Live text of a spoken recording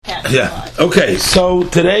Yeah. Okay. So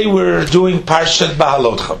today we're doing Parshat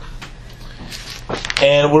Bahalotcha,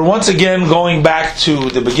 and we're once again going back to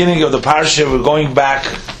the beginning of the parsha. We're going back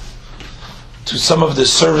to some of the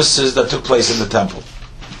services that took place in the temple.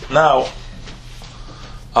 Now,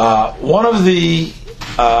 one of the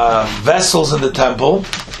vessels in the temple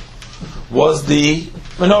was the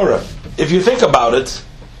menorah. If you think about it,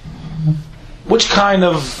 which kind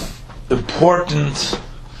of important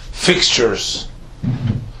fixtures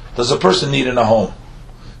does a person need in a home?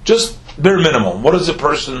 Just bare minimum. What does a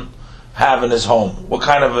person have in his home? What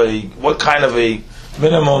kind of a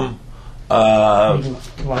minimum?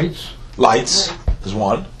 Lights. Lights is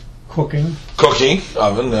one. Cooking.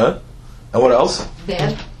 Oven. And what else?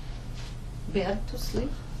 Bed to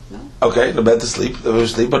sleep. No. Okay, the bed to sleep.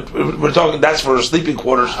 But we're talking. That's for sleeping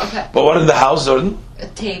quarters. Okay. But what in the house, Jordan? A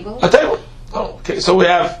table. A table. Oh, okay. So we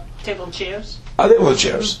have table and chairs. A table and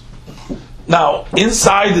chairs. Now,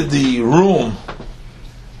 inside the room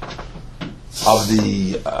of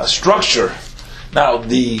the structure, now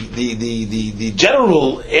the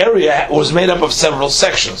general area was made up of several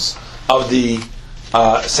sections of the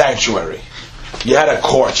sanctuary. You had a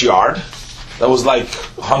courtyard that was like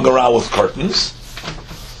hung around with curtains,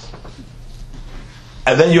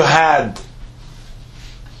 and then you had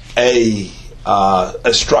a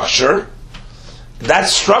structure. That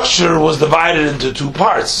structure was divided into two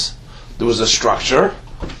parts. There was a structure.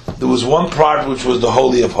 There was one part which was the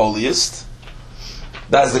Holy of Holiest.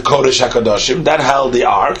 That's the Kodesh HaKadoshim. That held the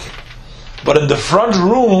Ark. But in the front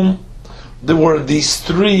room, there were these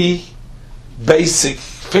three basic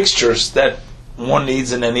fixtures that one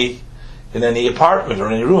needs in any apartment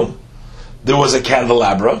or any room. There was a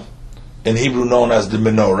candelabra, in Hebrew known as the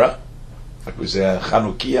menorah. Like we say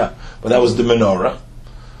Chanukiah, but that was the menorah.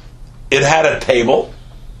 It had a table,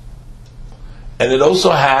 and it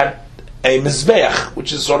also had a mizbeach,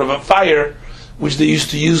 which is sort of a fire, which they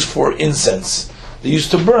used to use for incense. They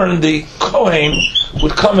used to burn. The Kohen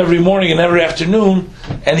would come every morning and every afternoon,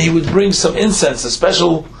 and he would bring some incense, a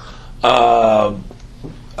special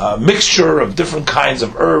mixture of different kinds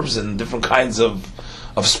of herbs and different kinds of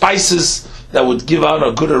spices that would give out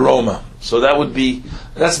a good aroma. So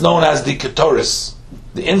that's known as the ketoris,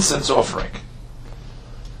 the incense offering.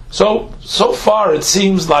 So far it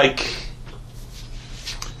seems like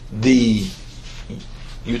the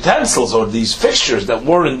utensils or these fixtures that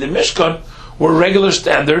were in the Mishkan were regular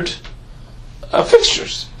standard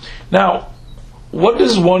fixtures. Now, what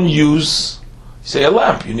does one use? Say a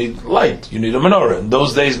lamp. You need light. You need a menorah. In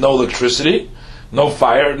those days, no electricity, no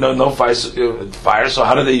fire, no fire. So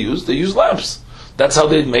how do they use? They use lamps. That's how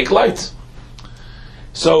they make light.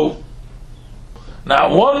 So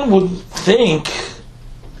now one would think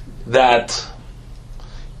that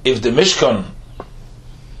if the Mishkan,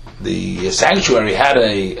 the sanctuary, had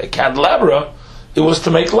a candelabra, it was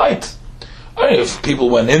to make light. I mean, if people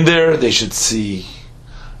went in there, they should see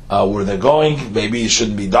where they're going. Maybe it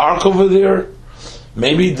shouldn't be dark over there.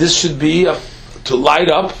 Maybe this should be to light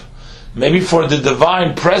up. Maybe for the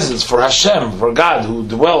divine presence, for Hashem, for God who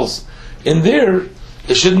dwells in there,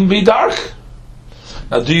 it shouldn't be dark.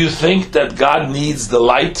 Now, do you think that God needs the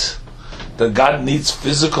light? That God needs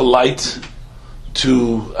physical light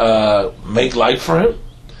to make light for Him?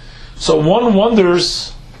 So one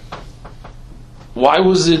wonders, why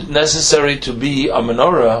was it necessary to be a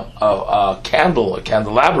menorah, a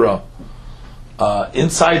candelabra,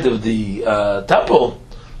 inside of the temple?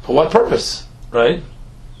 For what purpose, right?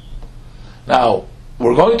 Now,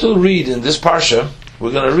 we're going to read in this parsha,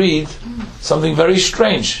 we're going to read something very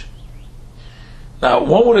strange. Now,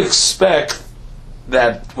 one would expect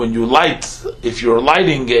that when you light, if you're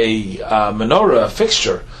lighting a menorah, a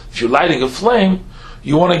fixture, if you're lighting a flame,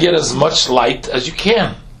 you want to get as much light as you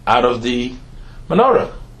can out of the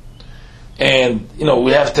menorah. And,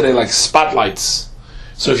 we have today like spotlights.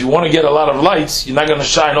 So if you want to get a lot of lights, you're not going to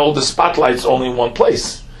shine all the spotlights only in one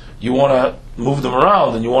place. You want to move them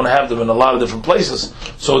around, and you want to have them in a lot of different places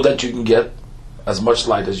so that you can get as much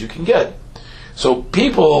light as you can get. So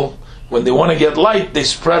people, when they want to get light, they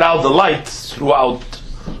spread out the light throughout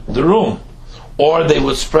the room. Or they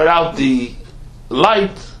would spread out the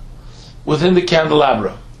light within the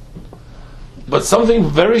candelabra. But something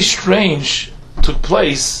very strange took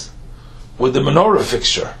place with the menorah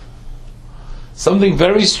fixture. Something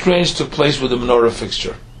very strange took place with the menorah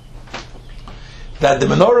fixture. That the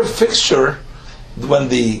menorah fixture, when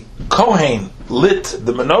the Kohen lit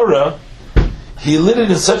the menorah, he lit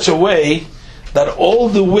it in such a way that all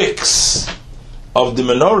the wicks of the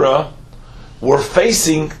menorah were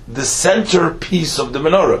facing the center piece of the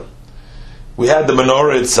menorah. We had the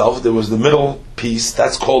menorah itself, there was the middle piece,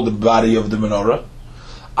 that's called the body of the menorah.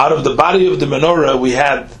 out of the body of the menorah, we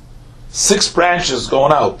had 6 branches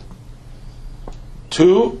going out.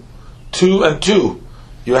 2, 2, and 2.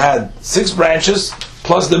 You had 6 branches,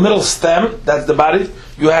 plus the middle stem, that's the body,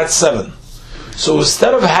 you had 7. So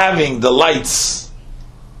instead of having the lights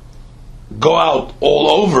go out all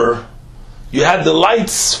over, you had the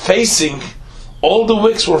lights facing, all the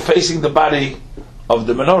wicks were facing the body of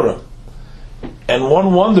the menorah. And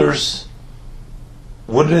one wonders,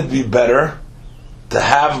 wouldn't it be better to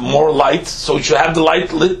have more light, so it should have the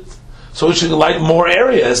light lit, so it should light more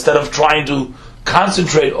area instead of trying to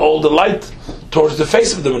concentrate all the light towards the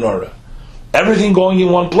face of the menorah. Everything going in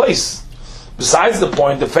one place. Besides the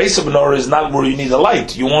point, the face of the menorah is not where you need the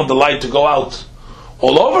light. You want the light to go out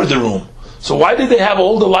all over the room. So why did they have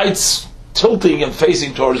all the lights tilting and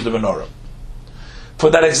facing towards the menorah? For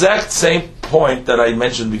that exact same point that I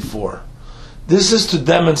mentioned before. This is to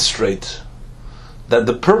demonstrate that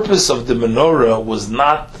the purpose of the menorah was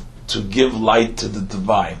not to give light to the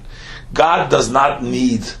divine. God does not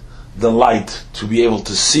need the light to be able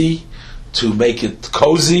to see, to make it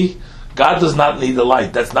cozy. God does not need the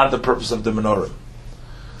light. That's not the purpose of the menorah.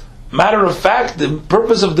 Matter of fact, the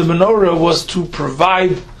purpose of the menorah was to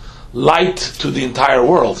provide light to the entire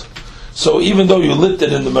world. So even though you lit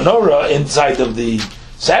it in the menorah inside of the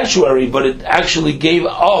sanctuary, but it actually gave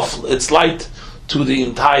off its light to the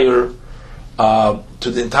entire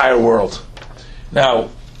world. Now,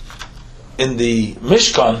 in the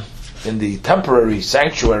Mishkan, in the temporary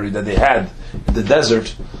sanctuary that they had in the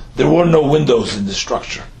desert, there were no windows in the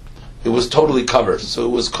structure. It was totally covered. So it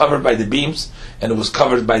was covered by the beams, and it was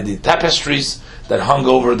covered by the tapestries that hung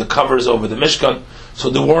over the covers over the Mishkan. So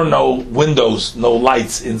there were no windows, no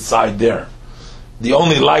lights inside there. The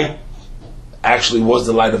only light actually was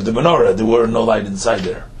the light of the menorah. There were no light inside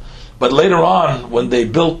there. But later on, when they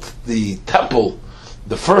built the temple,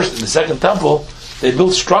 the first and the second temple, they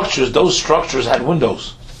built structures. Those structures had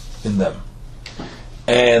windows in them.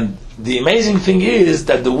 And the amazing thing is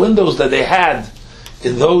that the windows that they had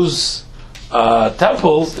in those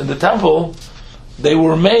temples, in the temple, they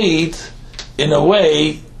were made in a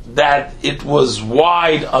way that it was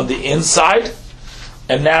wide on the inside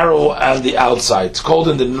and narrow on the outside. It's called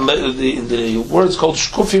in the words called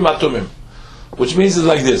shkufim atumim, which means it's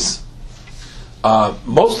like this.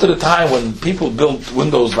 Most of the time when people build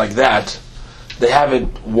windows like that, they have it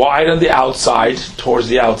wide on the outside, towards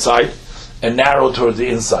the outside, and narrow towards the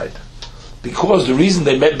inside. Because the reason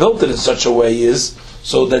they built it in such a way is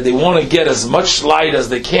so that they want to get as much light as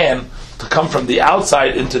they can to come from the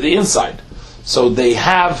outside into the inside. So they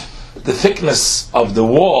have the thickness of the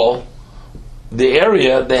wall, the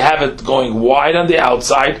area, they have it going wide on the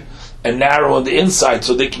outside and narrow on the inside,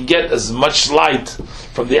 so they can get as much light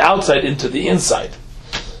from the outside into the inside.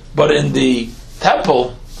 But in the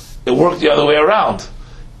temple, it worked the other way around.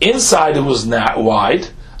 Inside it was wide,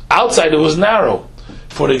 outside it was narrow,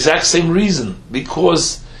 for the exact same reason,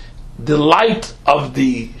 because the light of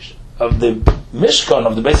the Mishkan,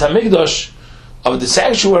 of the Beis HaMikdash, of the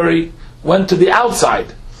sanctuary, went to the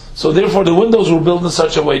outside. So therefore the windows were built in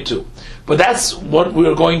such a way too. But that's what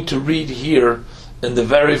we're going to read here in the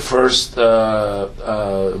very first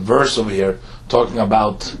verse over here, talking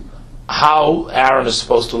about how Aaron is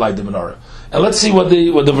supposed to light the menorah. And let's see what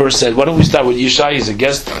the verse said. Why don't we start with Yishai? He's a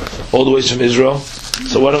guest all the way from Israel.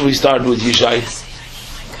 So why don't we start with Yishai?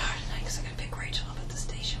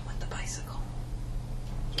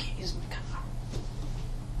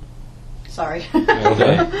 Sorry.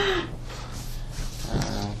 Okay.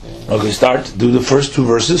 Okay, start. Do the first 2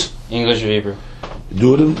 verses. English or Hebrew?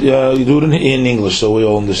 Do it in English so we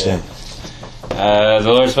all understand. The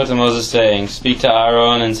Lord spoke to Moses, saying, "Speak to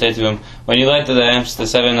Aaron and say to him, when you light the lamps, the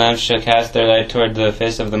 7 lamps shall cast their light toward the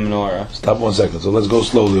face of the menorah." Stop 1 second. So let's go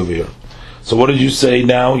slowly over here. So what did you say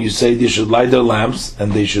now? You say they should light their lamps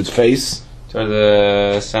and they should face toward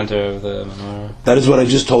the center of the menorah. That is what I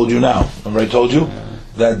just told you now. Remember I told you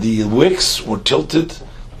that the wicks were tilted.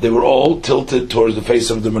 They were all tilted towards the face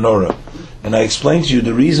of the menorah. And I explained to you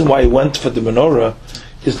the reason why I went for the menorah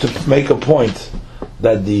is to make a point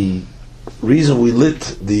that the reason we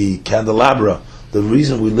lit the candelabra, the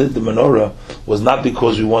reason we lit the menorah was not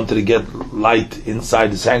because we wanted to get light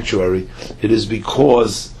inside the sanctuary. It is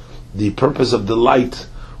because the purpose of the light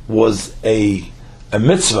was a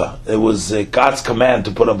mitzvah. It was God's command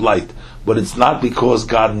to put up light. But it's not because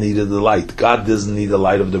God needed the light. God doesn't need the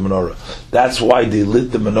light of the menorah. That's why they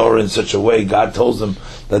lit the menorah in such a way. God tells them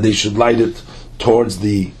that they should light it towards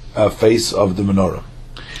the face of the menorah.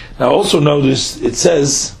 Now also notice, it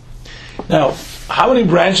says, now, how many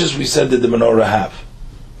branches we said did the menorah have?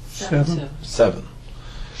 7.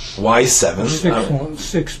 Why 7?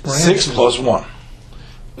 6 branches. 6 plus 1.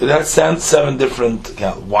 It has seven different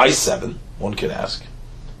accounts. Why 7? One can ask.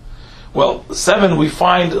 Well, 7, we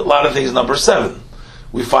find a lot of things number 7.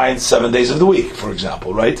 We find 7 days of the week, for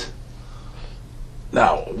example, right?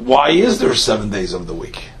 Now, why is there 7 days of the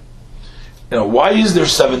week? Why is there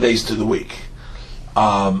 7 days to the week?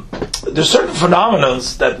 There's certain phenomena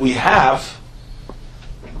that we have,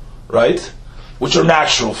 right, which are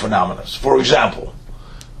natural phenomena. For example,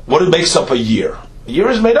 what makes up a year? A year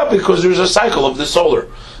is made up because there's a cycle of the solar.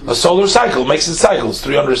 A solar cycle makes its cycles,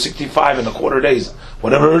 365 and a quarter days.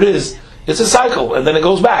 Whatever it is, it's a cycle, and then it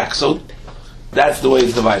goes back. So that's the way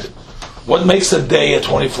it's divided. What makes a day a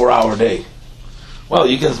 24-hour day? Well,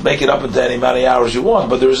 you can make it up into any many hours you want,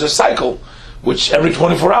 but there's a cycle which every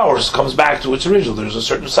 24 hours comes back to its original. There's a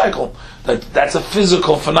certain cycle. That's a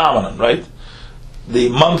physical phenomenon, right? The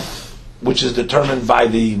month, which is determined by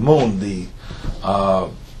the moon, the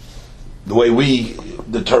way we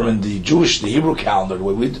determine the Hebrew calendar, the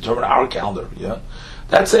way we determine our calendar,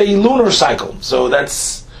 that's a lunar cycle. So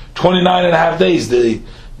that's 29 and a half days. The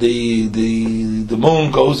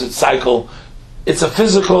moon goes its cycle. It's a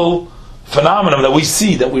physical phenomenon that we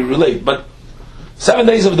see, that we relate. But 7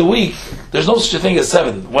 days of the week, there's no such a thing as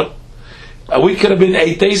 7. What a week could have been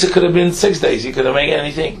 8 days, it could have been 6 days. You could have made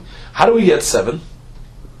anything. How do we get 7?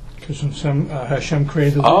 Because Hashem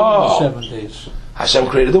created the world in 7 days. Hashem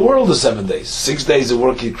created the world in 7 days. 6 days of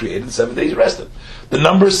work He created, 7 days He rested. The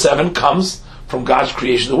number 7 comes from God's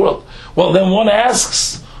creation of the world. Well, then one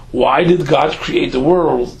asks, why did God create the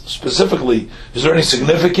world specifically? Is there any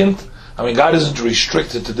significant? I mean, God isn't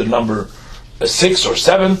restricted to the number 6 or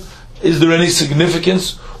 7. Is there any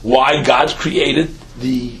significance why God created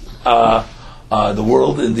the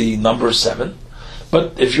world in the number 7?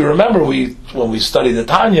 But if you remember, when we studied the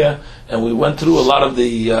Tanya and we went through a lot of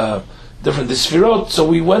the different Sfirot, so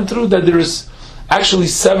we went through that there is actually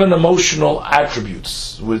 7 emotional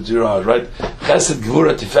attributes with right? Chesed,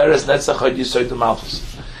 Gvura, Tiferes, Netzach, Hod, Yesod, and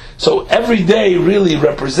Malchus. So every day really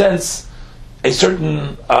represents a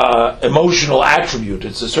certain emotional attribute.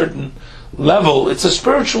 It's a certain level. It's a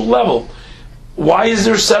spiritual level. Why is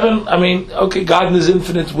there 7? I mean, okay, God in His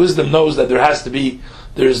infinite wisdom knows that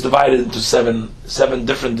there is divided into seven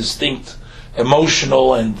different distinct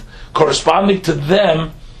emotional, and corresponding to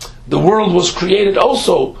them, the world was created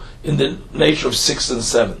also in the nature of 6 and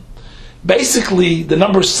 7. Basically, the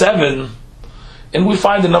number 7, and we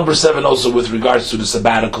find the number 7 also with regards to the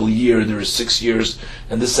sabbatical year. There is 6 years,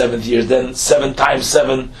 and the 7th year. Then 7 times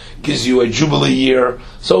 7 gives you a jubilee year.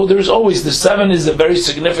 So there's always, the 7 is a very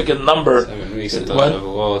significant number. 7 weeks until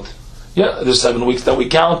Shavuot. Yeah, there's 7 weeks that we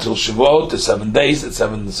count till Shavuot. There's 7 days. It's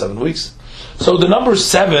 7 weeks. So the number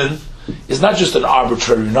 7 is not just an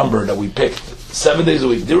arbitrary number that we picked. 7 days a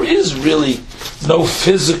week. There is really no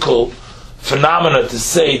physical phenomena to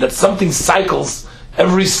say that something cycles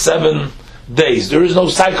every 7 days. There is no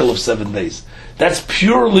cycle of 7 days. That's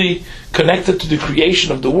purely connected to the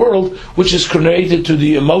creation of the world, which is connected to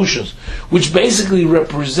the emotions, which basically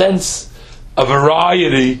represents a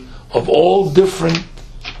variety of all different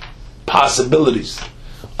possibilities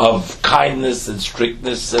of kindness and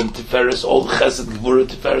strictness and tiferes, all chesed, gvura,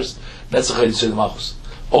 tiferes, netzach, yesod, malchus,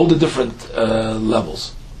 all the different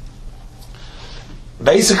levels.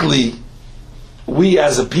 Basically, we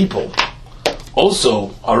as a people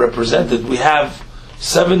also are represented. We have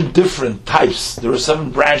 7 different types. There are 7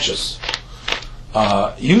 branches.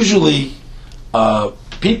 Usually,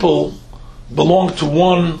 people belong to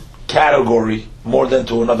one category more than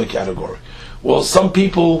to another category. Well, some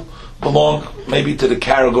people belong maybe to the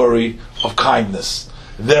category of kindness.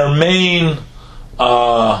 Their main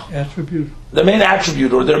attribute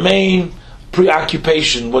or their main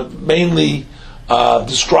preoccupation, what mainly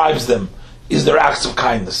describes them, is their acts of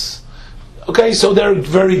kindness. Okay, so they're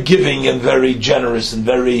very giving and very generous and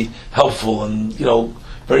very helpful and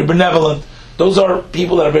very benevolent. Those are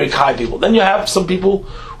people that are very kind people. Then you have some people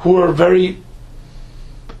who are very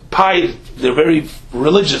pious. They're very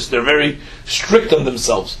religious. They're very strict on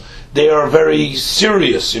themselves. They are very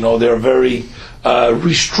serious. They're very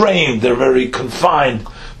restrained. They're very confined.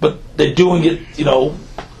 But they're doing it,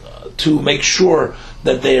 to make sure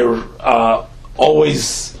that they're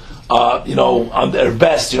always, on their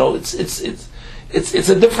best. It's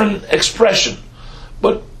a different expression.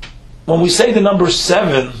 But when we say the number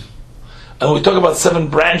 7, and we talk about 7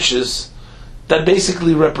 branches, that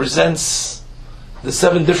basically represents the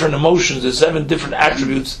 7 different emotions, the 7 different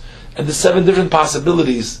attributes, and the 7 different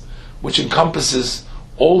possibilities, which encompasses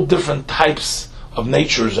all different types of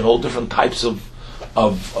natures and all different types of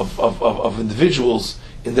individuals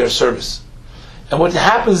in their service. And what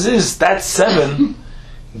happens is that 7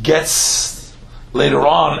 gets later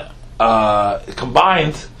on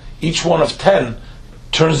combined, each one of 10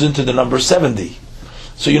 turns into the number 70.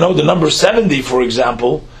 So the number 70, for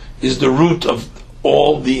example, is the root of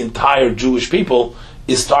all the entire Jewish people.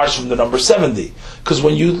 It starts from the number 70. Because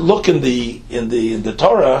when you look in the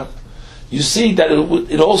Torah, you see that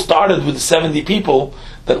it all started with 70 people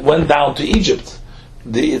that went down to Egypt.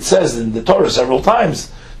 It says in the Torah several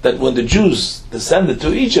times that when the Jews descended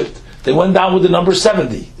to Egypt, they went down with the number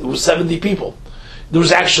 70. It was 70 people. There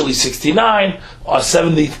was actually 69. A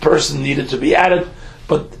 70th person needed to be added.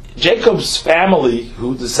 But Jacob's family,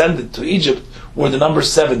 who descended to Egypt, were the number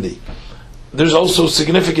 70. There's also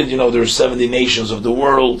significant, there's 70 nations of the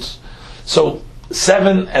world. So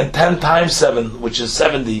 7 and 10 times 7, which is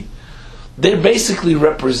 70, they basically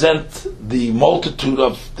represent the multitude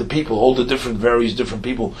of the people, all the various different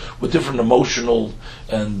people with different emotional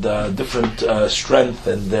and different strength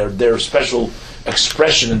and their special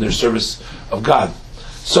expression in their service of God.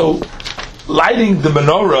 So lighting the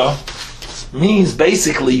menorah means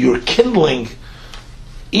basically you're kindling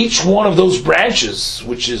each one of those branches,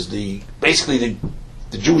 which is basically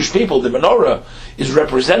the Jewish people. The menorah is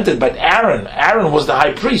represented by Aaron. Aaron was the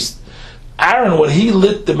high priest. Aaron, when he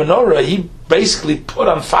lit the menorah, he basically put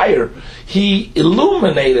on fire. He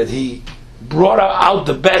illuminated. He brought out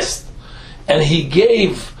the best, and he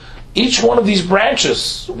gave each one of these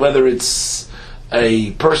branches, whether it's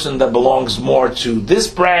a person that belongs more to this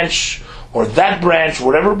branch or that branch,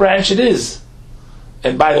 whatever branch it is.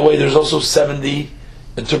 And by the way, there's also 70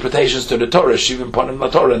 interpretations to the Torah, Shivim Panim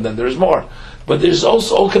LaTorah, and then there's more. But there's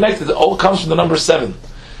also all connected. It all comes from the number 7.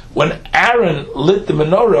 When Aaron lit the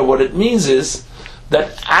menorah, what it means is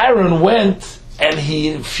that Aaron went and he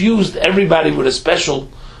infused everybody with a special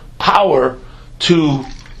power to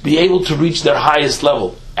be able to reach their highest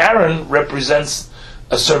level. Aaron represents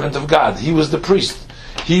a servant of God. He was the priest.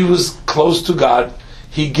 He was close to God.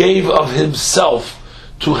 He gave of himself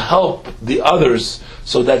to help the others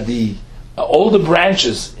so that all the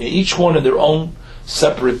branches, each one in their own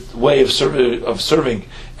separate way of serving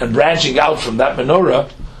and branching out from that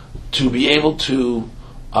menorah, to be able to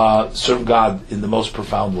serve God in the most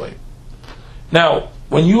profound way. Now,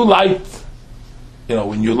 when you light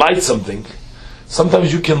something,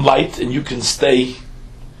 sometimes you can light and you can stay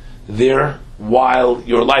there while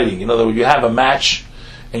you're lighting. In other words, you have a match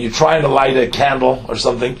and you're trying to light a candle or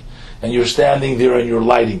something, and you're standing there and you're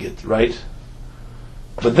lighting it, right?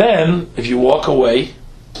 But then, if you walk away,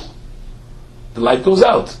 the light goes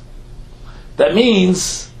out. That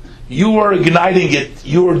means you are igniting it,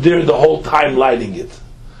 you are there the whole time lighting it.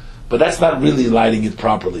 But that's not really lighting it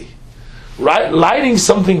properly. Right? Lighting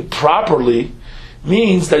something properly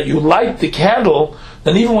means that you light the candle,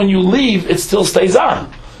 then even when you leave, it still stays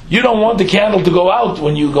on. You don't want the candle to go out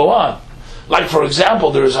when you go on. Like, for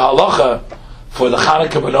example, there's a halacha for the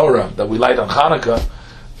Hanukkah menorah that we light on Hanukkah,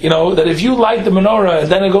 that if you light the menorah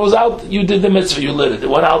and then it goes out, you did the mitzvah, you lit it. It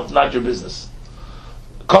went out, not your business.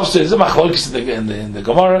 Kosta is a machlokes in the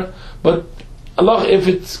Gemara, but Allah, if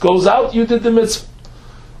it goes out, you did the mitzvah.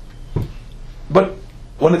 But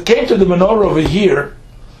when it came to the menorah over here,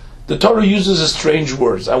 the Torah uses a strange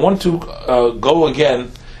words. I want to go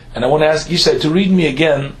again, and I want to ask Yishai to read me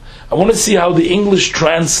again. I want to see how the English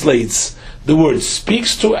translates the word speak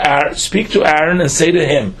to Aaron and say to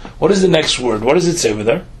him. What is the next word? What does it say over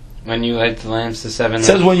there? When you light the lamps, the 7 lamps.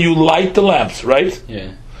 It says when you light the lamps, right?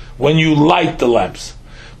 Yeah. When you light the lamps.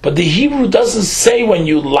 But the Hebrew doesn't say when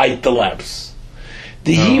you light the lamps.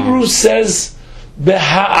 The Hebrew says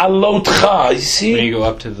beha'alotcha. You see? When you go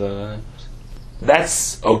up to the lamps.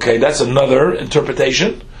 That's okay. That's another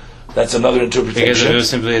interpretation. Because if it was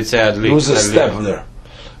simply it said it was a step there.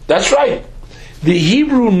 That's right. The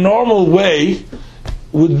Hebrew normal way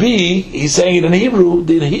would be, he's saying it in Hebrew,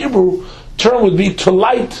 the Hebrew term would be to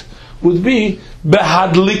light, would be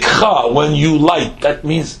behadlikcha, when you light. That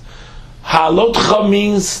means, halotcha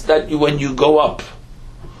means that when you go up.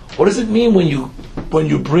 What does it mean when you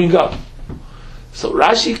bring up? So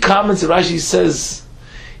Rashi comments, Rashi says,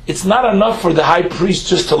 it's not enough for the high priest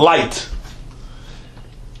just to light.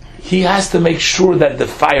 He has to make sure that the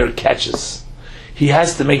fire catches. He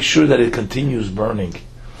has to make sure that it continues burning.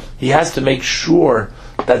 He has to make sure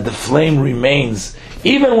that the flame remains.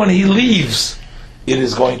 Even when he leaves, it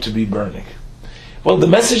is going to be burning. Well, the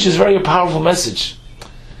message is very powerful message.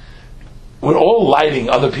 We're all lighting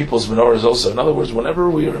other people's menorahs also. In other words,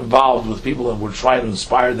 whenever we are involved with people and we're trying to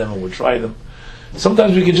inspire them and we're trying them,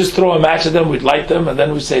 sometimes we can just throw a match at them, we'd light them, and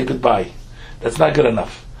then we say goodbye. That's not good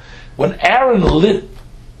enough. When Aaron lit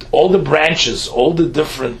all the branches, all the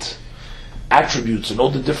different attributes and all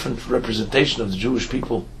the different representation of the Jewish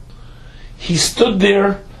people, he stood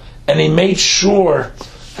there and he made sure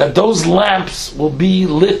that those lamps will be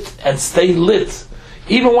lit and stay lit,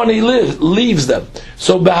 even when he leaves them.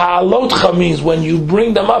 So Beha'alotcha means when you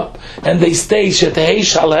bring them up and they stay, Shetehei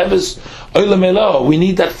Shalheves Olam Elo. We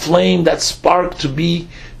need that flame, that spark to be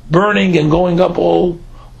burning and going up all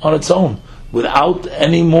on its own, without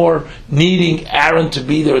any more needing Aaron to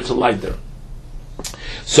be there to light there.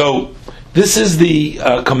 So this is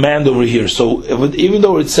the command over here. So even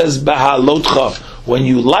though it says Beha'alotcha when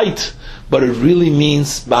you light, but it really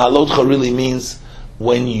means, Beha'alotcha really means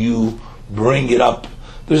when you bring it up.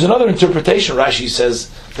 There's another interpretation. Rashi says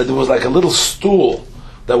that there was like a little stool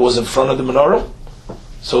that was in front of the menorah,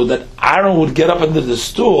 so that Aaron would get up into the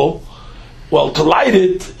stool. Well, to light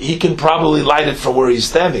it, he can probably light it from where he's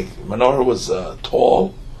standing. Menorah was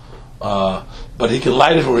tall, but he can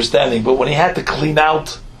light it from where he's standing. But when he had to clean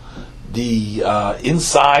out the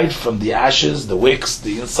inside from the ashes, the wicks,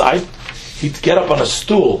 the inside, he'd get up on a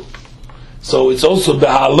stool. So it's also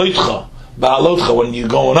Beha'alotcha when you're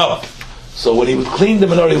going up. So when he would clean the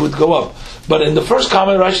menorah, he would go up. But in the first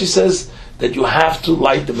comment, Rashi says that you have to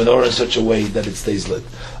light the menorah in such a way that it stays lit.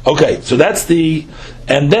 Okay, so that's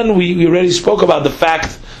and then we already spoke about the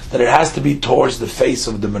fact that it has to be towards the face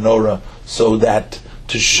of the menorah, so that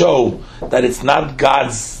to show that it's not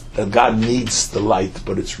that God needs the light,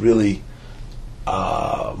 but it's really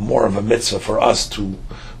more of a mitzvah for us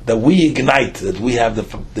that we ignite, that we have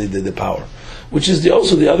the power. Which is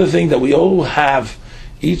also the other thing that we all have.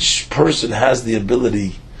 Each person has the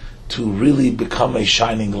ability to really become a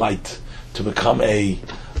shining light, to become a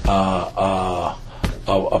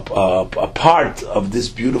part of this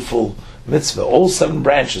beautiful mitzvah. All 7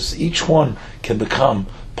 branches, each one can become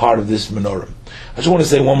part of this menorah. I just want to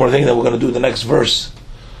say one more thing that we're going to do in the next verse.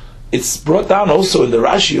 It's brought down also in the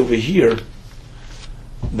Rashi over here,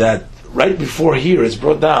 that right before here it's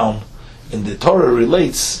brought down, in the Torah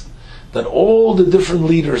relates that all the different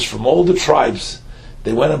leaders from all the tribes,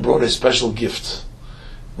 they went and brought a special gift.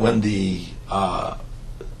 When the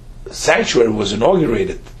sanctuary was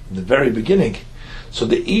inaugurated in the very beginning, so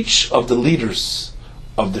that each of the leaders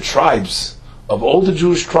of the tribes, of all the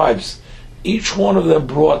Jewish tribes, each one of them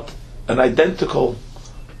brought an identical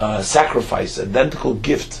sacrifice, identical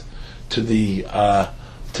gift to the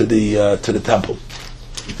temple.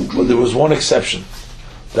 But there was one exception.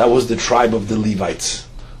 That was the tribe of the Levites,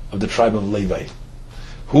 of the tribe of Levi.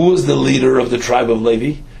 Who was the leader of the tribe of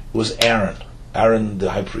Levi? It was Aaron. Aaron,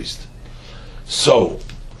 the high priest. So,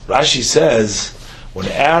 Rashi says, when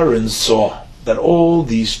Aaron saw that all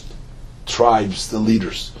these tribes, the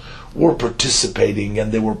leaders, were participating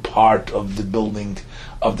and they were part of the building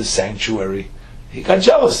of the sanctuary, he got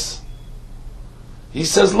jealous. He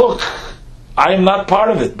says, look, I am not part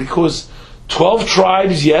of it, because 12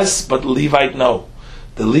 tribes, yes, but Levite, no.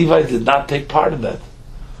 The Levite did not take part in that.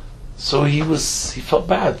 So he felt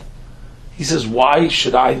bad. He says, why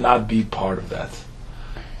should I not be part of that?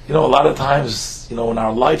 A lot of times, in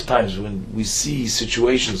our lifetimes, when we see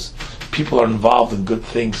situations, people are involved in good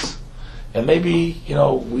things, and maybe,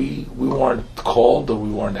 we weren't called or we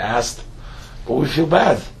weren't asked, but we feel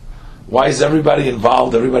bad. Why is everybody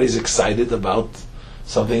involved? Everybody's excited about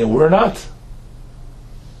something and we're not.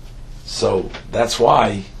 So that's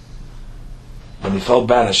why, when he felt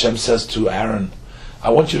bad, Hashem says to Aaron, I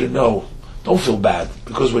want you to know, don't feel bad,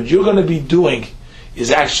 because what you're going to be doing is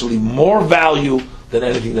actually more value than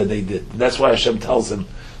anything that they did. And that's why Hashem tells him,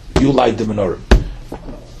 you light the menorah.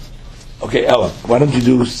 Okay, Ella, why don't you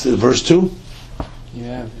do verse 2?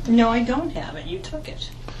 Yeah. No, I don't have it. You took it.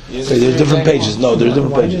 Okay, there's different pages. No, there's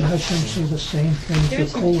different Why did pages. Hashem say the same thing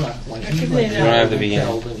There's to Korah when he actually went no. You don't have the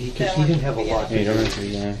beginning. because he didn't have a lot Yeah, you to don't do. have the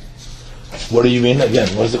beginning. What do you mean? Again,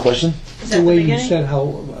 what's the question? Is that The way you beginning? said how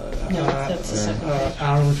No, that's the second page.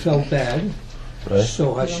 Aaron felt bad, Right.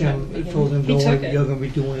 so Hashem told him, He no, took what it. you're going to be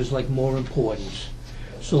doing is like more importance.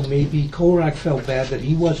 So maybe Korach felt bad that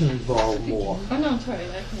he wasn't involved more. Oh, no, sorry.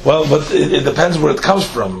 Well, but it depends where it comes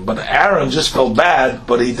from. But Aaron just felt bad,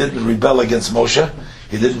 but he didn't rebel against Moshe.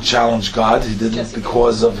 He didn't challenge God. He didn't Just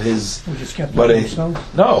because of his. He just kept it But to he,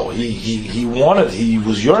 himself. no, he wanted. He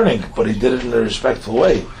was yearning, but he did it in a respectful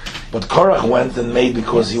way. But Korach went and made,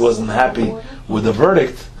 because he wasn't happy with the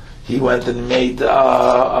verdict, he went and made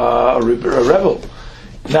a rebel.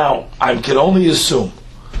 Now, I can only assume,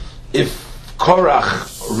 if Korach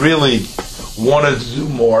really wanted to do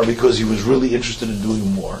more because he was really interested in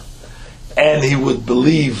doing more, and he would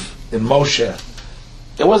believe in Moshe,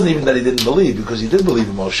 it wasn't even that he didn't believe, because he did believe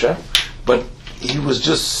in Moshe, but he was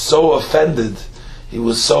just so offended, he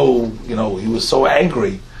was so, he was so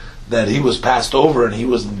angry that he was passed over and he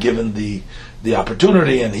wasn't given the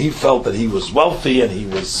opportunity, and he felt that he was wealthy and he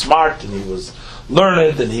was smart and he was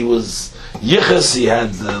learned and he was yichus, he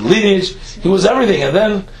had lineage, he was everything, and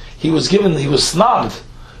then he was snubbed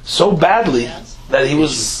so badly that he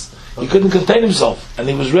couldn't contain himself, and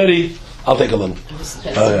he was ready. I'll take a little.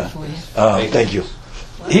 Thank you.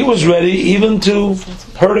 He was ready even to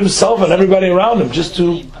hurt himself and everybody around him just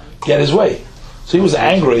to get his way. So he was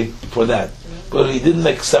angry for that, but he didn't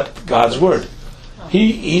accept God's word.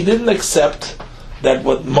 He didn't accept that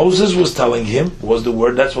what Moses was telling him was the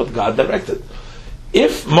word. That's what God directed.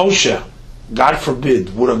 If Moshe, God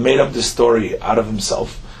forbid, would have made up this story out of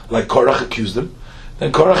himself, like Korach accused him,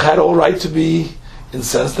 then Korach had all right to be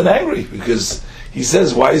incensed and angry, because he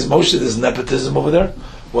says, why is Moshe this nepotism over there?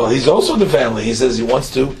 Well, he's also in the family. He says he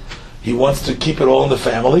wants to keep it all in the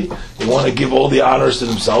family. He wants to give all the honors to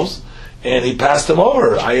themselves, and he passed them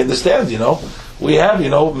over. I understand, we have,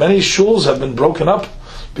 many shuls have been broken up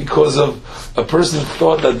because of a person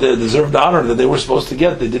thought that they deserved honor that they were supposed to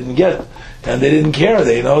get, they didn't get, and they didn't care.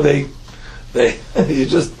 They you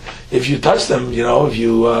just, if you touch them, if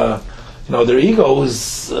you their ego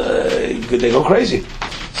is they go crazy.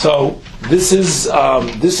 So this is part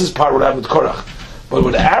of what happened with Korach. But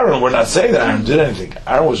with Aaron, we're not saying that Aaron did anything.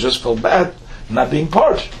 Aaron was just felt bad not being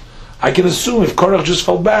part. I can assume if Korach just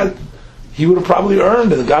felt bad, he would have probably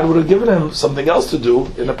earned, and God would have given him something else to do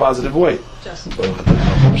in a positive way.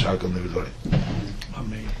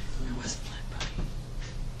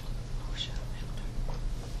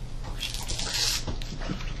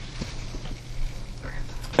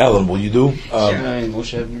 Ellen, will you do?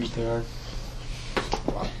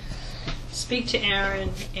 Speak to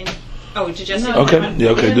Aaron and... Oh, did you just say okay, one? yeah,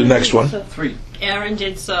 okay, the next one. 3. Aaron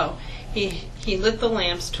did so. He lit the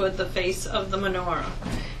lamps toward the face of the menorah,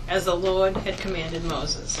 as the Lord had commanded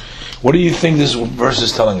Moses. What do you think this verse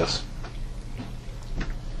is telling us?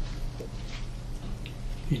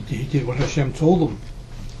 He did what Hashem told him.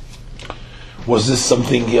 Was this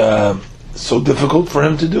something so difficult for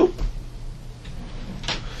him to do?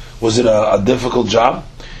 Was it a difficult job?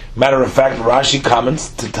 Matter of fact, Rashi comments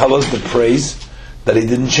to tell us the praise that he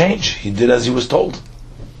didn't change. He did as he was told.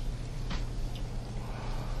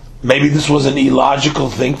 Maybe this was an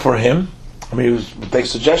illogical thing for him. We'll take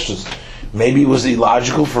suggestions. Maybe it was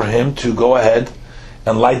illogical for him to go ahead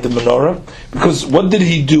and light the menorah. Because what did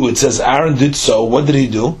he do? It says Aaron did so. What did he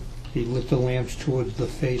do? He lit the lamps towards the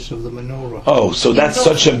face of the menorah. Oh, so that's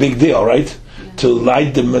such a big deal, right? Yeah. To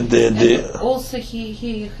light the also,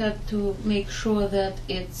 he had to make sure that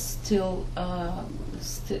it's still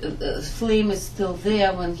flame is still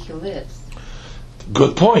there when he lit.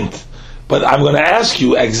 Good point. But I'm going to ask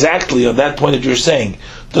you exactly on that point that you're saying.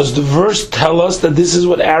 Does the verse tell us that this is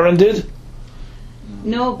what Aaron did?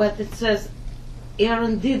 No, but it says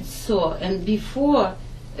Aaron did so, and before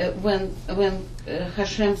when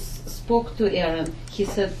Hashem spoke to Aaron, he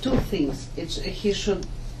said two things. He should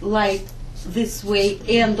light this way,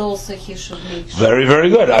 and also he should make sure. Very, very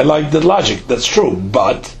good. I like the logic. That's true.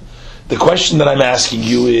 But the question that I'm asking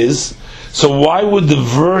you is, so why would the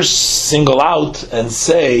verse single out and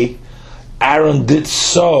say Aaron did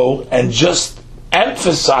so, and just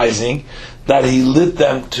emphasizing that he lit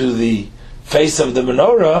them to the face of the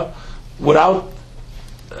menorah without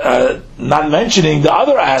not mentioning the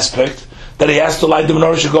other aspect that he has to light the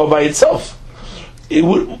menorah should go by itself?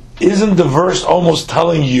 Isn't the verse almost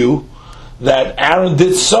telling you that Aaron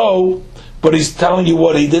did so, but he's telling you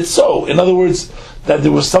what he did so? In other words, that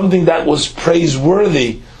there was something that was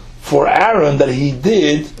praiseworthy for Aaron that he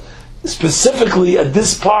did, specifically at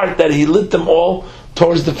this part that he lit them all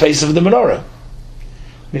towards the face of the menorah.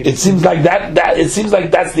 It seems like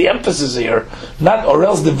that's the emphasis here. Not, or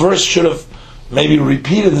else the verse should have maybe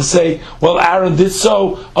repeated and say, well, Aaron did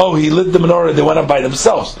so, he lit the menorah, they went up by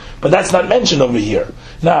themselves. But that's not mentioned over here.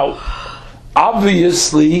 Now,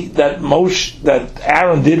 obviously that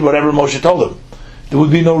Aaron did whatever Moshe told him. There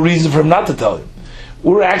would be no reason for him not to tell him.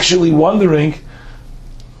 We're actually wondering,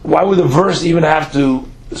 why would the verse even have to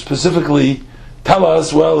specifically tell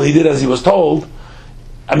us, well, he did as he was told?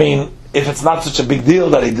 I mean, if it's not such a big deal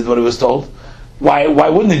that he did what he was told, why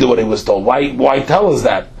wouldn't he do what he was told? Why tell us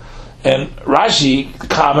that? And Rashi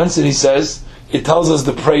comments and he says, it tells us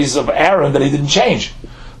the praise of Aaron that he didn't change.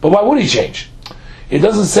 But why would he change? It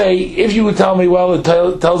doesn't say, if you would tell me, well, it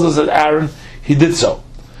tells us that Aaron, he did so.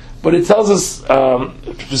 But it tells us,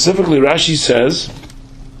 specifically Rashi says,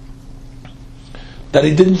 that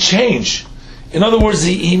he didn't change. In other words,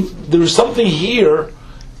 there was something here,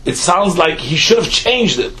 it sounds like he should have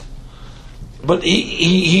changed it. But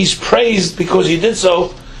he's praised because he did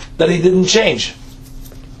so, that he didn't change.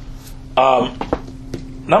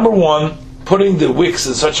 Number one, putting the wicks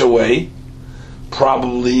in such a way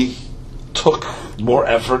probably took more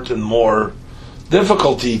effort and more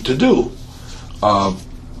difficulty to do.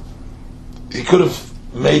 he could have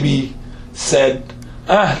maybe said,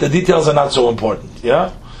 the details are not so important.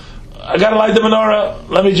 Yeah, I gotta light the menorah.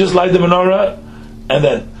 Let me just light the menorah, and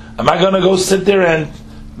then am I gonna go sit there and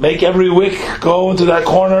make every wick go into that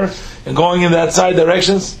corner and going in that side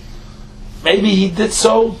directions? Maybe he did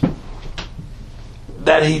so.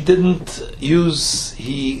 That he didn't use.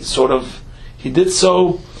 He did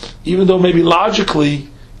so, even though maybe logically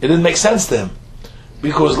it didn't make sense to him,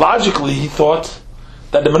 because logically he thought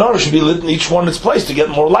that the menorah should be lit in each one in its place to get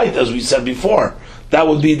more light, as we said before. That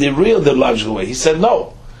would be the logical way. He said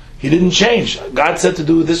no. He didn't change. God said to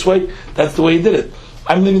do it this way. That's the way he did it.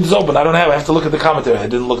 I'm leaving this open. I have to look at the commentary. I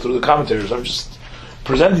didn't look through the commentaries. I'm just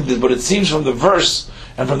presenting this. But it seems from the verse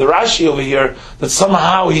and from the Rashi over here that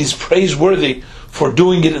somehow he's praiseworthy for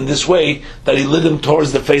doing it in this way, that he lit him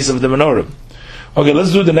towards the face of the menorah. Okay,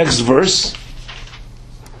 let's do the next verse.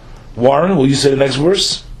 Warren, will you say the next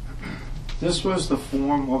verse? This was the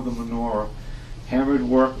form of the menorah, hammered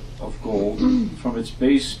work of gold. From its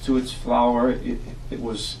base to its flower it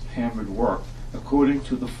was hammered work. According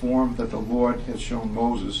to the form that the Lord had shown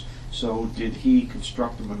Moses, so did he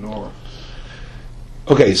construct the menorah.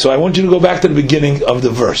 Okay, so I want you to go back to the beginning of the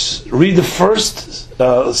verse. Read the first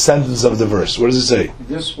sentence of the verse. What does it say?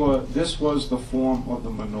 This was the form of the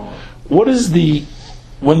menorah. What is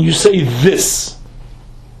when you say this?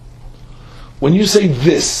 When you say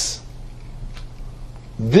this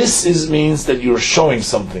means that you're showing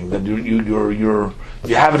something, that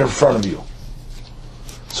you have it in front of you.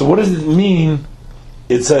 So what does it mean?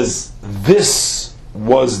 It says this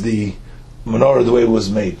was the menorah, the way it was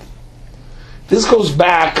made. This goes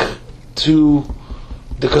back to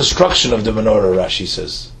the construction of the menorah, Rashi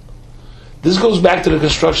says. This goes back to the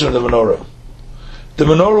construction of the menorah. The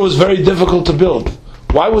menorah was very difficult to build.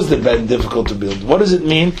 Why was it very difficult to build? What does it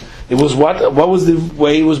mean? It was what? What was the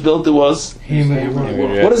way it was built? It was Hammered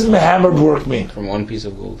work. What does hammered work mean? From one piece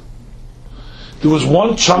of gold. There was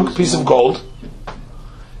one chunk piece of gold,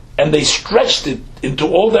 and they stretched it into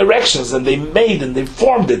all directions, and they made and they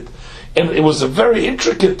formed it, and it was a very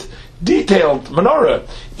intricate, detailed menorah.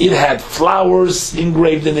 It had flowers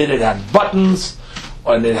engraved in it. It had buttons,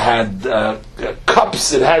 and it had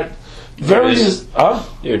cups. It had various.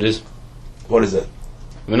 Here it is. What is it?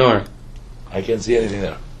 Menorah. I can't see anything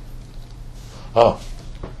there. Oh,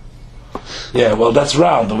 yeah. Well, that's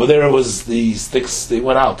round. Over there was the sticks. They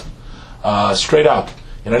went out, straight out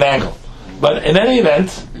in an angle. But in any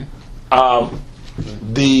event, the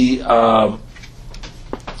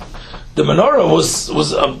menorah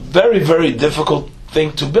was a very, very difficult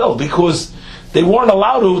thing to build, because they weren't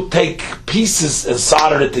allowed to take pieces and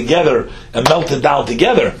solder it together and melt it down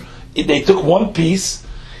together. They took one piece,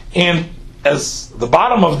 and as the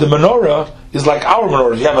bottom of the menorah is like our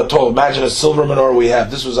menorah. If you have imagine a silver menorah we have.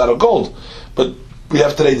 This was out of gold, but we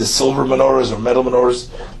have today the silver menorahs or metal menorahs.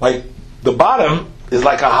 Like the bottom is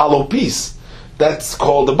like a hollow piece. That's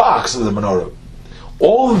called the box of the menorah.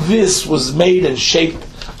 All this was made and shaped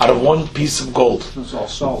out of one piece of gold. It was all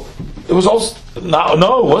solid. It was also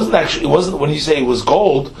no, it wasn't actually. It wasn't when you say it was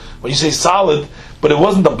gold. When you say solid, but it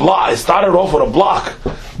wasn't a block. It started off with a block,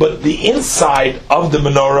 but the inside of the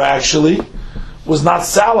menorah actually was not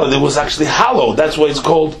solid. It was actually hollow. That's why it's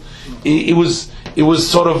called. It was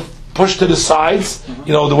sort of pushed to the sides,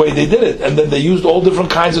 the way they did it, and then they used all different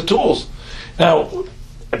kinds of tools. Now,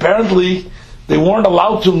 apparently, they weren't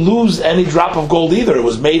allowed to lose any drop of gold either. It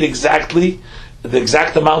was made exactly the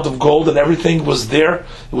exact amount of gold, and everything was there.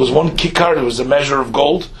 It was one kikar. It was a measure of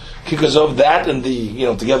gold, kikars of that, and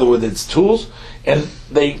together with its tools, and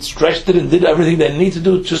they stretched it and did everything they need to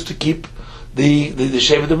do just to keep the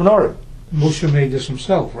shape of the menorah. Moshe made this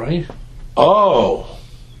himself, right? Oh,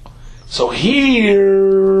 so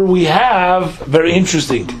here we have very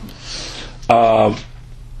interesting.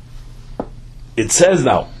 It says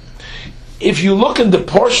now, if you look in the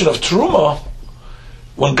portion of Teruma,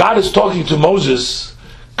 when God is talking to Moses,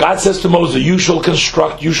 God says to Moses, you shall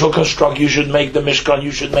construct, you should make the Mishkan,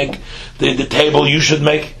 you should make the table, you should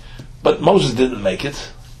make. But Moses didn't make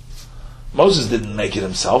it. Moses didn't make it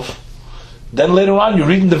himself. Then later on, you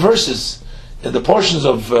read in the verses, in the portions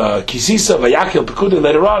of Kisisa, Vayakil, Pekudah,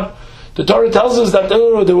 later on, the Torah tells us that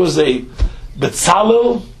there was a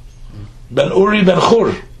Betzalel ben Uri ben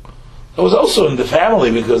Hur. That was also in the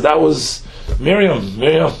family, because that was Miriam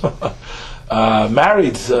married,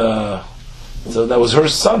 so that was her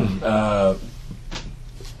son,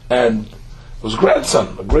 and it was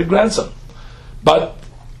grandson, a great grandson. But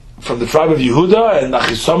from the tribe of Yehuda and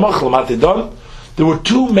Achisamach, Lamatidon, there were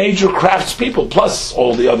two major craftspeople, plus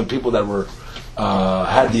all the other people that were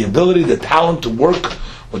had the ability, the talent to work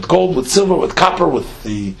with gold, with silver, with copper, with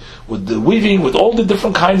the weaving, with all the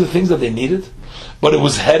different kinds of things that they needed. But it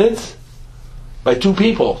was headed by two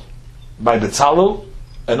people, by Bezalel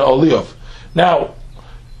and Oholiab. Now,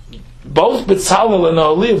 both Bezalel and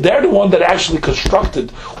Oholiab, they're the one that actually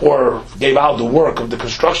constructed or gave out the work of the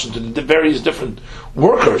construction to the various different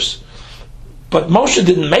workers. But Moshe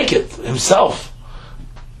didn't make it himself.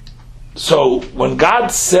 So when God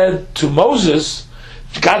said to Moses,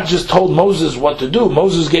 God just told Moses what to do.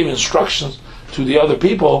 Moses gave instructions to the other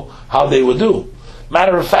people how they would do.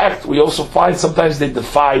 Matter of fact, we also find sometimes they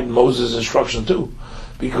defied Moses' instruction too.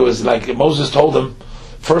 Because like Moses told them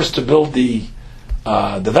first to build the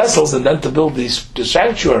vessels and then to build the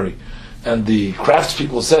sanctuary. And the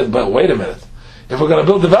craftspeople said, but wait a minute. If we're going to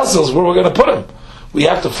build the vessels, where are we going to put them? We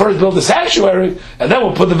have to first build the sanctuary, and then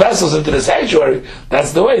we'll put the vessels into the sanctuary.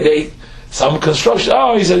 That's the way some construction.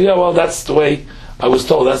 Oh, he said, yeah, well, that's the way I was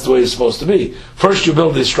told. That's the way it's supposed to be. First you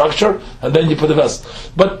build the structure, and then you put the vessels.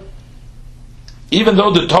 But even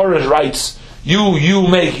though the Torah writes, you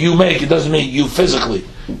make, it doesn't mean you physically.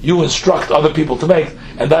 You instruct other people to make,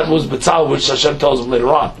 and that was Betzal, which Hashem tells him later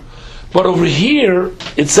on. But over here,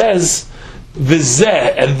 it says,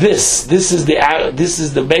 Vizeh, and this is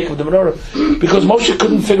the make of the menorah, because Moshe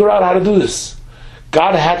couldn't figure out how to do this.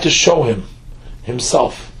 God had to show him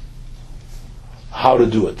himself how to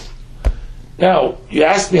do it. Now, you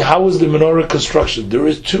asked me how was the menorah construction. There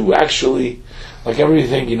is two actually, like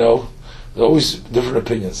everything, there's always different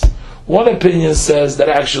opinions. One opinion says that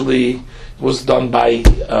actually it was done by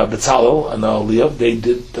Bezalel and Oholiab. They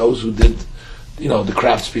did, those who did, the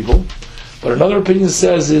craftspeople. But another opinion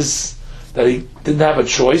says is that he didn't have a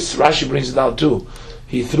choice. Rashi brings it down too.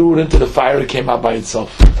 He threw it into the fire, it came out by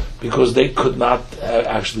itself, because they could not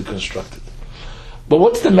actually construct it. But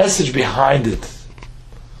what's the message behind it?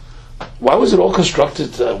 Why was it all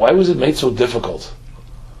constructed? Why was it made so difficult?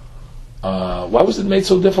 Why was it made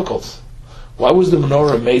so difficult? Why was the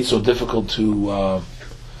menorah made so difficult to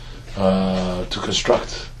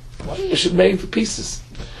construct? Why you should make the pieces?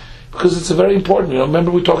 Because it's a very important.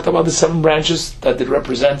 Remember we talked about the 7 branches that it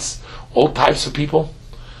represents all types of people.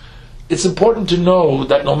 It's important to know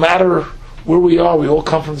that no matter where we are, we all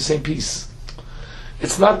come from the same piece.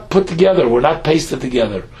 It's not put together. We're not pasted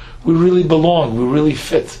together. We really belong. We really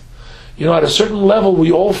fit. At a certain level,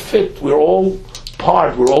 we all fit. We're all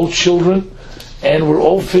part. We're all children, and we're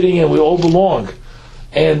all fitting, and we all belong.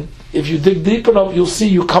 And if you dig deep enough, you'll see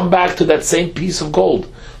you come back to that same piece of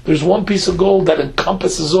gold. There's one piece of gold that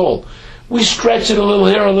encompasses all. We stretch it a little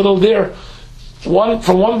here, a little there.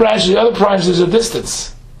 From one branch to the other branch, there's a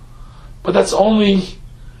distance. But that's only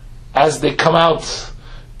as they come out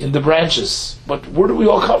in the branches. But where do we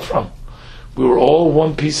all come from? We were all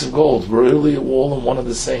one piece of gold. We're really all one and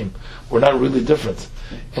the same. We're not really different.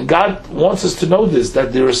 And God wants us to know this,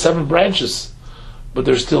 that there are 7 branches, but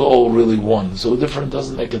they're still all really one. So different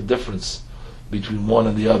doesn't make a difference between one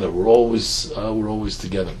and the other. We're always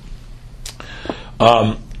together.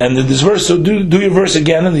 And in this verse, so do your verse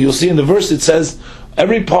again, and you'll see in the verse it says,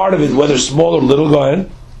 every part of it, whether small or little, go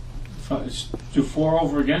ahead. Do 4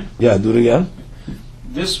 over again? Yeah, do it again.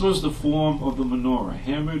 This was the form of the menorah,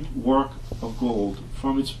 hammered work of gold,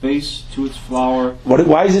 from its base to its flower.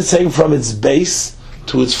 Why is it saying from its base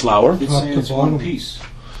to its flower? It's saying it's one piece,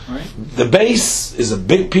 right? The base is a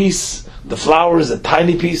big piece, the flower is a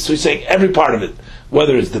tiny piece, so he's saying every part of it,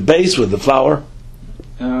 whether it's the base with the flower.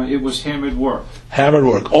 It was hammered work. Hammered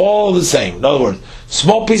work, all the same. In other words,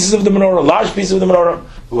 small pieces of the menorah, large pieces of the menorah,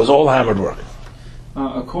 it was all hammered work.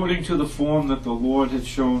 According to the form that the Lord had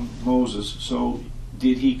shown Moses, so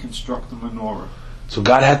did he construct the menorah. So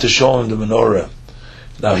God had to show him the menorah.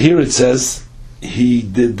 Now here it says he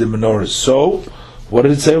did the menorah. So, what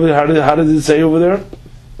did it say over there? How did it say over there?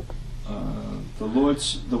 The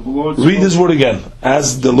Lord's. Read this word again.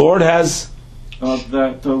 As the Lord has.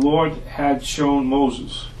 That the Lord had shown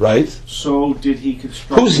Moses. Right. So did he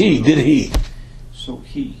construct. Who's he? Did he? So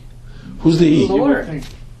he. Who's the he? Lord.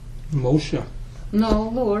 Moshe. No,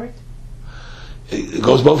 Lord. It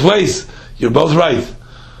goes both ways. You're both right.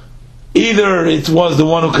 Either it was the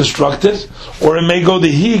one who constructed, or it may go the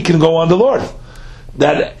he can go on the Lord.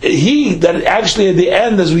 That actually at the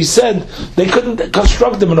end, as we said, they couldn't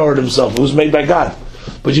construct the menorah themselves. It was made by God.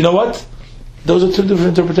 But you know what? Those are 2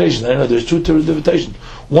 different interpretations. I know there's 2 different interpretations.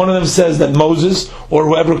 One of them says that Moses, or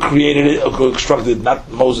whoever created it, or constructed it, not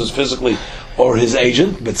Moses physically, or his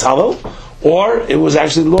agent, Bezalel, or it was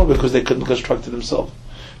actually the Lord because they couldn't construct it themselves.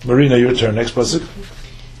 Marina, your turn. Next pasuk.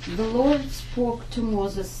 The Lord spoke to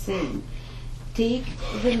Moses, saying, "Take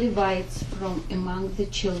the Levites from among the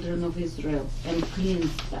children of Israel and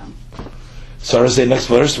cleanse them." Sarah, say next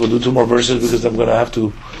verse. We'll do 2 more verses because I'm going to have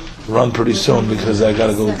to run pretty soon because I got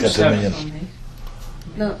to go get the minion.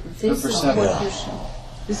 No, this is Number what 7. you shall.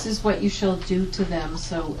 This is what you shall do to them,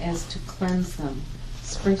 so as to cleanse them.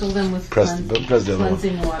 Sprinkle them with Press the other one.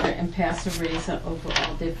 cleansing water, and pass a razor over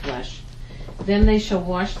all their flesh. Then they shall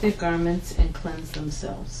wash their garments and cleanse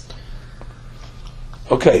themselves.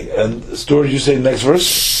 Okay, and Stuart, you say next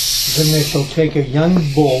verse? Then they shall take a young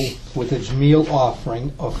bull with its meal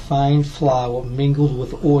offering of fine flour mingled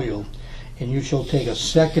with oil, and you shall take a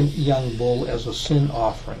second young bull as a sin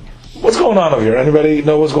offering. What's going on over here? Anybody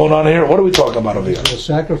know what's going on here? What are we talking about over here? The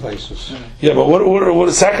sacrifices. Yeah, but what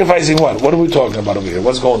is sacrificing what? What are we talking about over here?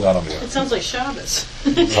 What's going on over here? It sounds like Shabbos.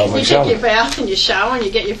 Sounds like You take Shabbos. your bath and you shower and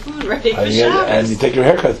you get your food ready for And Shabbos. you take your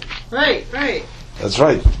haircut. Right, right. That's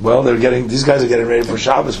right. Well, these guys are getting ready for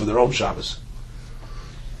Shabbos, for their own Shabbos.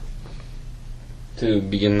 To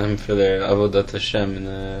begin them for their Avodat Hashem in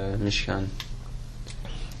the Mishkan.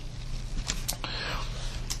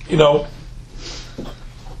 You know,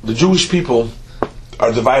 the Jewish people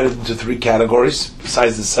are divided into 3 categories,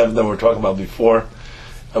 besides the 7 that we were talking about before.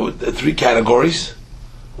 3 categories.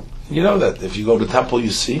 You know that if you go to the temple,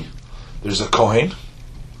 you see there's a Kohen,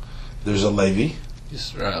 there's a Levi,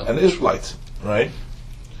 Israel. and Israelite, right?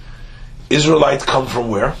 Israelites come from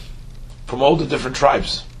where? From all the different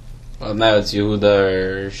tribes. Well, now it's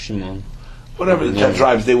Yehuda or Shimon. Whatever the 10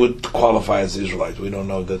 tribes, they would qualify as Israelites. We don't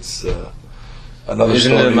know. That's another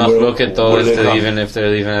Isn't story. the machloket though where they come. even if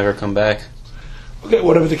they'll even ever come back? Okay,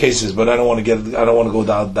 whatever the case is, but I don't want to go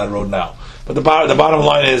down that road now. But the bottom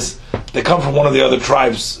line is, they come from one of the other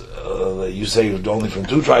tribes. You say only from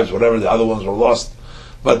 2 tribes, whatever. The other ones were lost.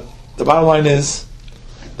 But the bottom line is,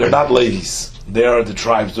 they're not Levites. They are the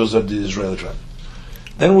tribes. Those are the Israeli tribes.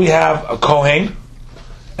 Then we have a Kohen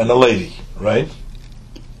and a Levi, right?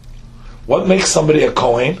 What makes somebody a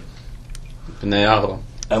Kohen? Bnei Aaron.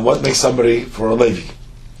 And what makes somebody for a Levi?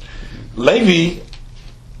 Levi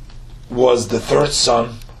was the 3rd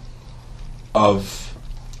son of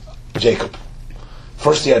Jacob.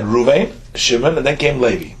 First he had Reuven, Shimon, and then came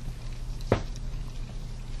Levi.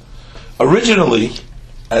 Originally,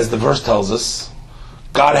 as the verse tells us,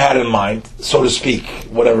 God had in mind, so to speak,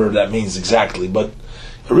 whatever that means exactly, but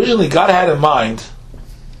originally God had in mind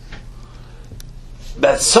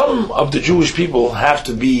that some of the Jewish people have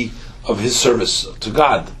to be of His service to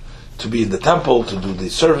God, to be in the temple, to do the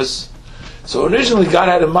service. So originally God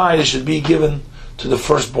had in mind it should be given to the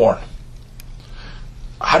firstborn.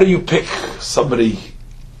 How do you pick somebody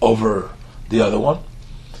over the other one?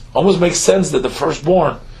 Almost makes sense that the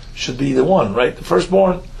firstborn should be the one, right? The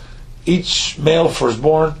firstborn, each male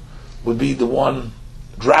firstborn would be the one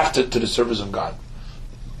drafted to the service of God.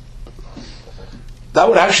 That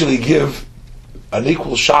would actually give an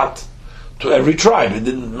equal shot to every tribe. It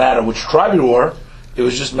didn't matter which tribe you were, it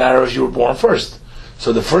was just a matter if you were born first.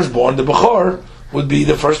 So the firstborn, the Bechor, would be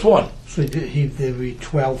the first one. So there be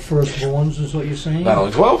 12 firstborns, is what you're saying? Not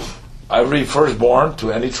only 12. Every firstborn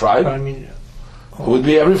to any tribe I mean, would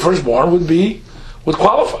be, every firstborn would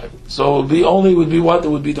qualify. So it would be what? It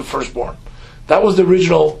would be the firstborn. That was the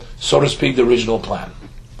original, so to speak, the original plan.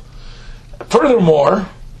 Furthermore,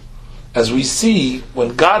 as we see,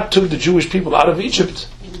 when God took the Jewish people out of Egypt,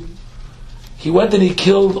 He went and He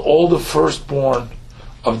killed all the firstborn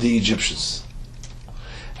of the Egyptians.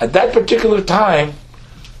 At that particular time,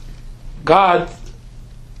 God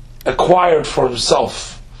acquired for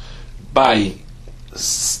Himself, by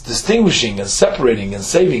distinguishing and separating and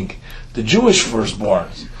saving the Jewish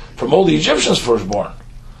firstborns from all the Egyptians' firstborn,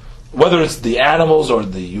 whether it's the animals or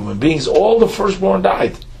the human beings, all the firstborn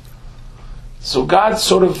died. So God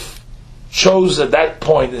sort of chose at that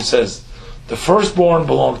point and says, the firstborn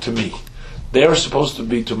belong to me. They are supposed to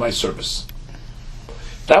be to my service.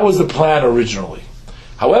 That was the plan originally.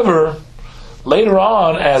 However, later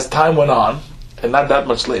on, as time went on, and not that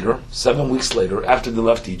much later, 7 weeks later, after they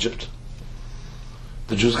left Egypt,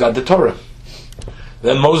 the Jews got the Torah.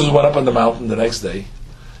 Then Moses went up on the mountain the next day,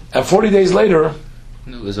 and 40 days later,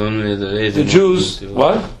 It was only the Levim. the Jews,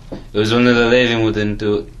 what? It was only the Levim who didn't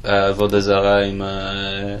do Avodah Zarah im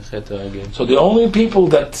Chet HaRagel. So the only people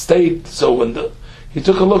that stayed, so when he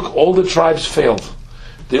took a look, all the tribes failed.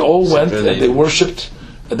 They all went and they worshipped,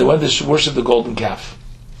 and they went to worship the golden calf.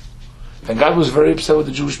 And God was very upset with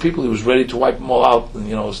the Jewish people. He was ready to wipe them all out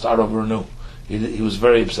and start over anew. He was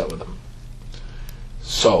very upset with them.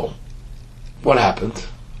 So, what happened?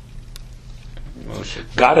 Moshe.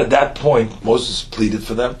 God at that point, Moses pleaded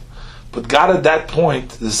for them, but God at that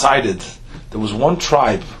point decided there was one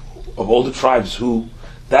tribe of all the tribes who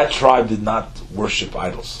that tribe did not worship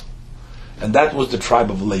idols. And that was the tribe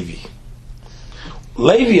of Levi.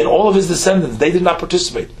 Levi and all of his descendants, they did not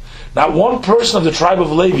participate. Not one person of the tribe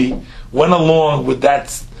of Levi went along with that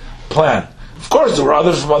plan. Of course, there were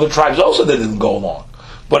others from other tribes also that didn't go along.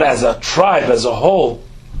 But as a tribe, as a whole,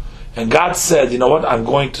 and God said, you know what, I'm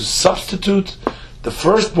going to substitute the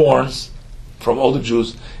firstborns from all the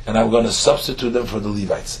Jews, and I'm going to substitute them for the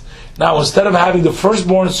Levites. Now, instead of having the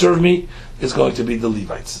firstborn serve me, it's going to be the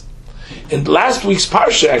Levites. In last week's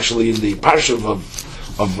parsha, actually, in the parsha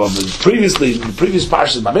the previous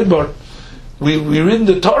parsha, Bamidbar, we read in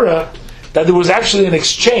the Torah that there was actually an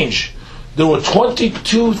exchange. There were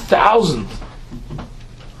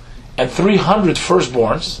 22,300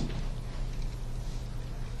 firstborns,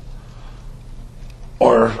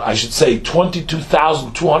 or I should say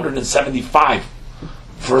 22,275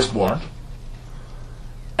 firstborn,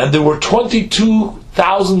 and there were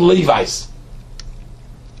 22,000 Levites.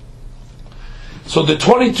 So the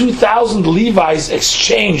 22,000 Levites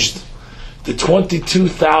exchanged the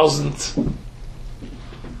 22,000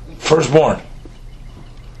 firstborn.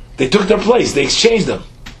 They took their place, they exchanged them.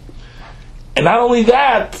 And not only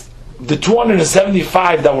that, the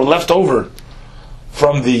 275 that were left over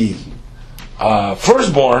from the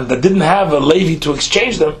firstborn that didn't have a Levi to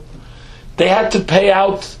exchange them, they had to pay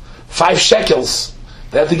out 5 shekels.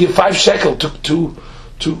 They had to give 5 shekels to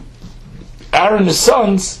Aaron and his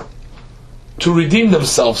sons to redeem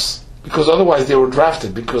themselves, because otherwise they were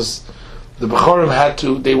drafted, because the Bechorim had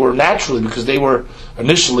to, they were naturally, because they were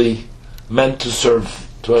initially meant to serve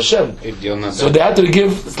to Hashem. So they had to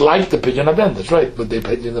give, like the Pidyon Haben, that's right, but they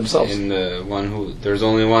paid it themselves. And the one who, there's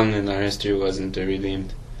only one in our history who wasn't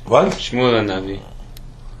redeemed. What? Shmuel HaNavi.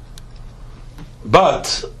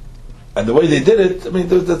 But, and the way they did it, I mean,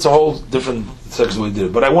 that's a whole different section of the way they did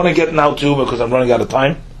it. But I want to get now to, because I'm running out of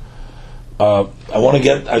time, I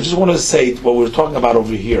just want to say what we're talking about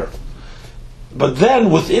over here. But then,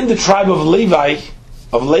 within the tribe of Levi,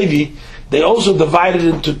 they also divided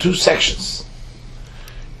into 2 sections.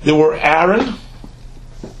 There were Aaron,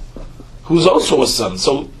 who was also a son.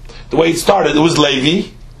 So, the way it started, it was Levi.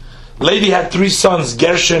 Levi had 3 sons,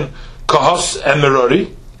 Gershon, Kohos, and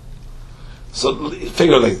Merari. So,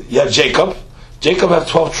 figure like, you have Jacob. Jacob had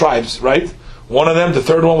 12 tribes, right? One of them, the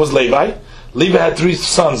third one was Levi. Levi had 3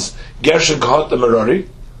 sons, Gershon, Kohat, and Merari.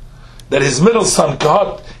 That his middle son,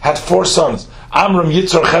 Kohat, had 4 sons, Amram,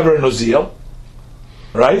 Yitzhar, Heber, and Uziel.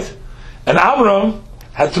 Right? And Amram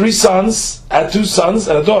had 2 sons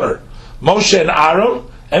and a daughter, Moshe and Aaron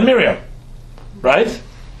and Miriam. Right?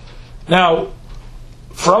 Now,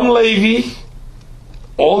 from Levi,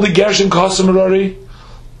 all the Gershon, Kohos, and Merari,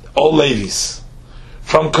 all Levis.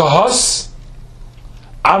 From Kohos,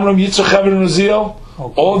 Amram, Yitzhak, Heber, and Uziel,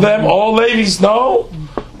 all them, all Levis, no?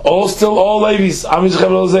 All Levis.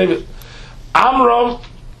 Amram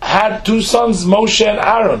had 2 sons, Moshe and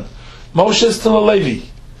Aaron. Moshe is still a Levi.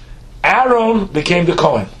 Aaron became the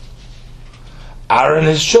Kohen. Aaron and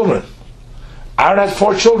his children. Aaron had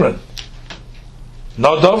 4 children.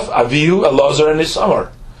 Nadav, Avihu, Elazar, and Isamar.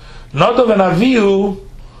 Nadav and Avihu,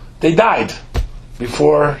 they died.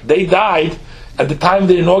 Before they died, at the time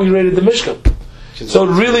they inaugurated the Mishkan. So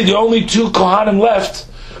really the only 2 Kohanim left,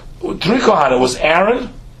 3 Kohanim, was Aaron,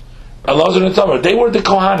 Elazar, and Tamar. They were the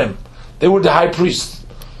Kohanim. They were the high priests.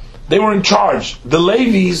 They were in charge. The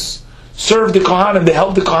Levis served the Kohanim. They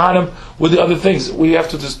helped the Kohanim with the other things. We have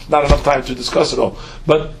to not enough time to discuss it all.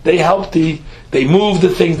 But they helped they moved the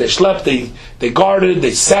things, they schlepped, they guarded,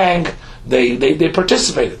 they sang, they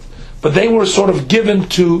participated. But they were sort of given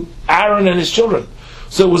to Aaron and his children.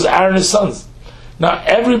 So it was Aaron and his sons. Now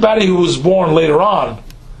everybody who was born later on,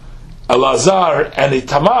 Elazar and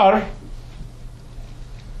Itamar,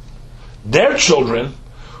 their children,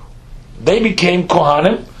 they became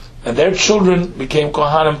Kohanim, and their children became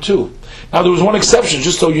Kohanim too. Now there was one exception,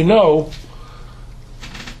 just so you know.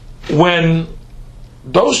 When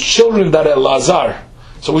those children that Elazar,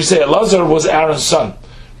 so we say Elazar was Aaron's son,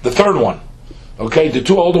 the third one. Okay, the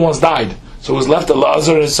 2 older ones died, so it was left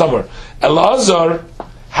Elazar and his son. Elazar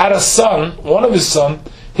had a son, one of his sons,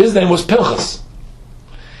 his name was Pinchas.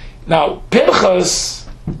 Now Pinchas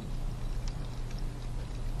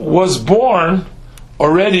was born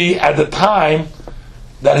already at the time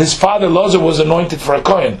that his father Elazar was anointed for a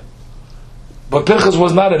Kohen. But Pinchas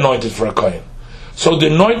was not anointed for a Kohen. So the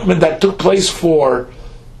anointment that took place for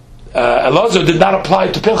Elazar did not apply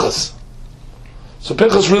to Pinchas. So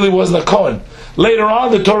Pinchas really wasn't a Kohen. Later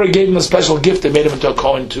on, the Torah gave him a special gift that made him into a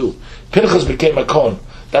Kohen too. Pinchas became a Kohen.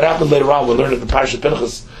 That happened later on. We'll learn in the Parsha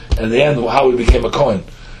Pinchas, and at the end how he became a Kohen.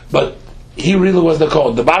 But he really wasn't a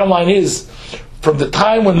Kohen. The bottom line is, from the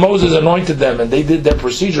time when Moses anointed them and they did their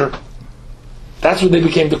procedure, that's when they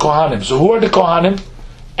became the Kohanim. So who are the Kohanim?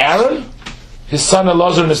 Aaron, his son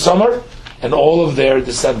Elazar and Isamar, and all of their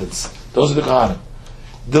descendants. Those are the Kohanim.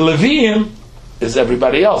 The Leviim is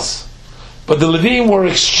everybody else. But the Leviim were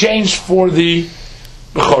exchanged for the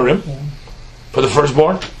Bechorim, for the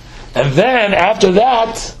firstborn. And then, after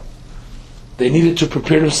that, they needed to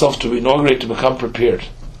prepare themselves to inaugurate, to become prepared.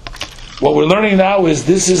 What we're learning now is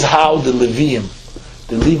this is how the Leviim,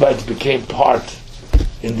 the Levites, became part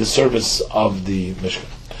in the service of the Mishkan.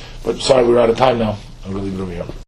 But sorry, we're out of time now. I'm going to leave it over here.